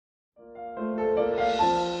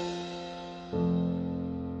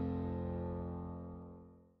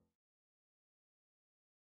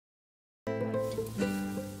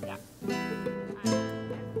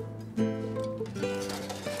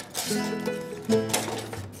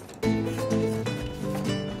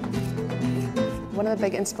One of the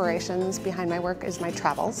big inspirations behind my work is my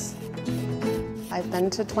travels. I've been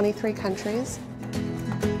to 23 countries.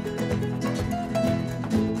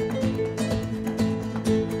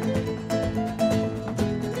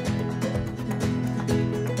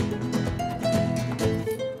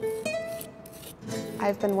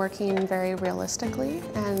 I've been working very realistically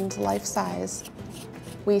and life-size.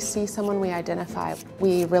 We see someone we identify,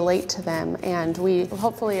 we relate to them, and we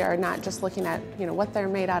hopefully are not just looking at what they're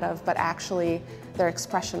made out of, but actually their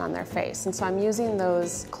expression on their face. And so I'm using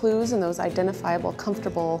those clues and those identifiable,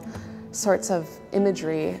 comfortable sorts of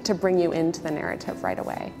imagery to bring you into the narrative right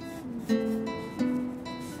away.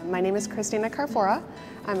 My name is Christina Carfora.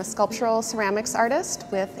 I'm a sculptural ceramics artist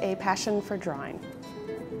with a passion for drawing.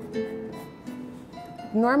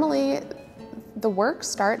 Normally, the work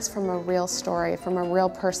starts from a real story, from a real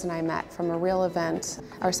person I met, from a real event,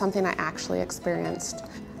 or something I actually experienced.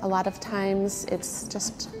 A lot of times it's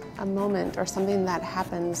just a moment or something that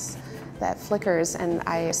happens that flickers and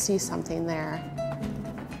I see something there.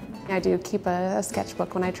 I do keep a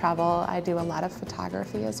sketchbook when I travel. I do a lot of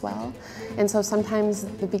photography as well. And so sometimes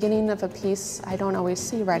the beginning of a piece I don't always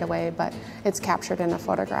see right away, but it's captured in a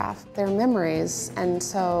photograph. They're memories, and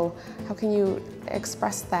so how can you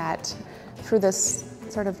express that through this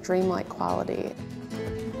sort of dreamlike quality?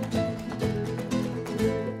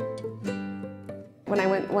 When I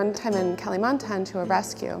went one time in Kalimantan to a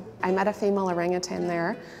rescue, I met a female orangutan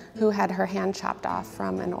there who had her hand chopped off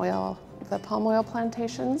from the palm oil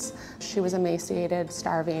plantations. She was emaciated,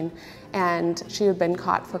 starving, and she had been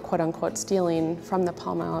caught for quote-unquote stealing from the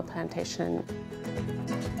palm oil plantation.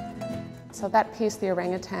 So that piece, the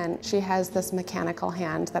orangutan, she has this mechanical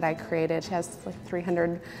hand that I created. She has like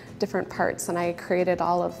 300 different parts, and I created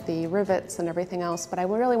all of the rivets and everything else, but I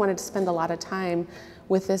really wanted to spend a lot of time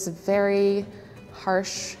with this very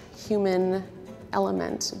harsh human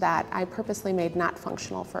element that I purposely made not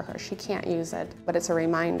functional for her. She can't use it, but it's a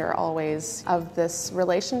reminder always of this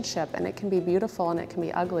relationship, and it can be beautiful and it can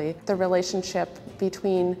be ugly. The relationship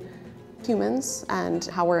between humans and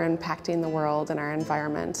how we're impacting the world and our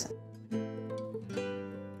environment.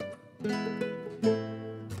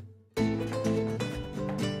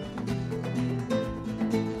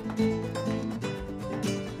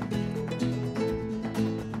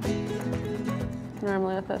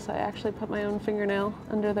 Normally with this, I actually put my own fingernail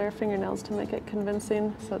under their fingernails to make it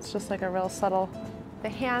convincing, so it's just like a real subtle. The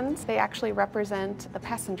hands, they actually represent the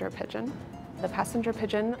passenger pigeon. The passenger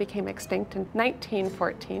pigeon became extinct in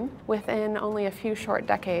 1914. Within only a few short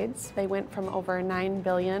decades, they went from over 9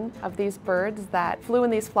 billion of these birds that flew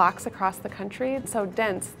in these flocks across the country, so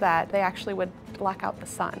dense that they actually would block out the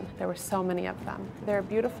sun. There were so many of them. They're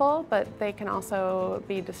beautiful, but they can also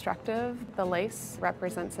be destructive. The lace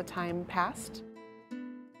represents a time past.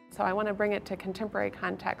 So I want to bring it to contemporary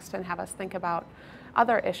context and have us think about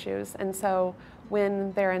other issues. And so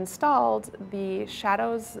when they're installed, the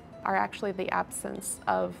shadows are actually the absence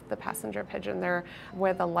of the passenger pigeon. They're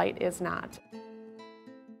where the light is not.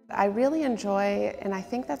 I really enjoy, and I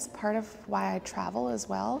think that's part of why I travel as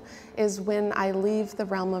well, is when I leave the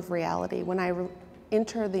realm of reality, when I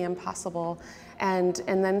enter the impossible, and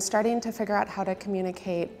then starting to figure out how to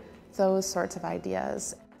communicate those sorts of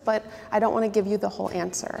ideas. But I don't want to give you the whole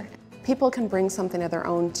answer. People can bring something of their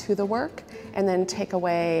own to the work and then take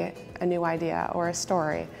away a new idea or a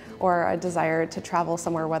story or a desire to travel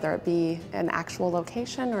somewhere, whether it be an actual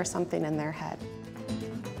location or something in their head.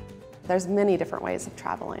 There's many different ways of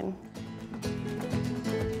traveling.